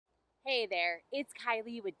Hey there, it's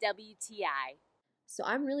Kylie with WTI. So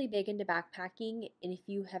I'm really big into backpacking, and if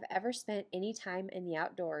you have ever spent any time in the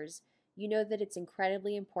outdoors, you know that it's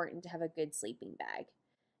incredibly important to have a good sleeping bag.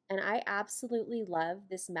 And I absolutely love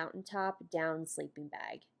this Mountaintop down sleeping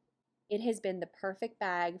bag. It has been the perfect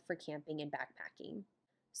bag for camping and backpacking.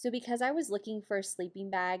 So because I was looking for a sleeping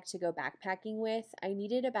bag to go backpacking with, I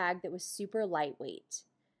needed a bag that was super lightweight.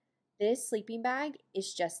 This sleeping bag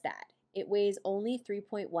is just that. It weighs only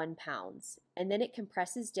 3.1 pounds, and then it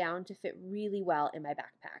compresses down to fit really well in my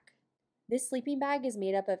backpack. This sleeping bag is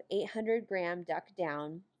made up of 800-gram duck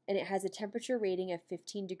down, and it has a temperature rating of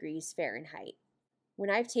 15 degrees Fahrenheit. When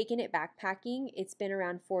I've taken it backpacking, it's been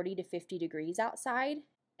around 40 to 50 degrees outside,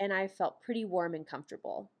 and I've felt pretty warm and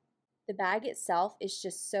comfortable. The bag itself is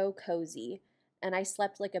just so cozy, and I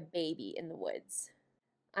slept like a baby in the woods.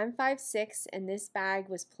 I'm 5'6", and this bag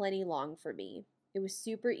was plenty long for me. It was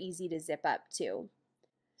super easy to zip up too.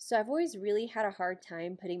 So I've always really had a hard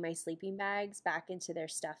time putting my sleeping bags back into their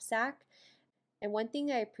stuff sack. And one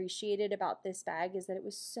thing I appreciated about this bag is that it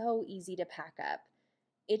was so easy to pack up.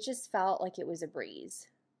 It just felt like it was a breeze.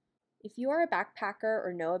 If you are a backpacker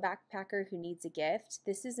or know a backpacker who needs a gift,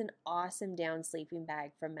 this is an awesome down sleeping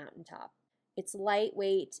bag from Mountaintop. It's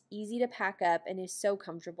lightweight, easy to pack up, and is so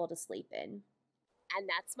comfortable to sleep in. And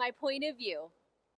that's my point of view.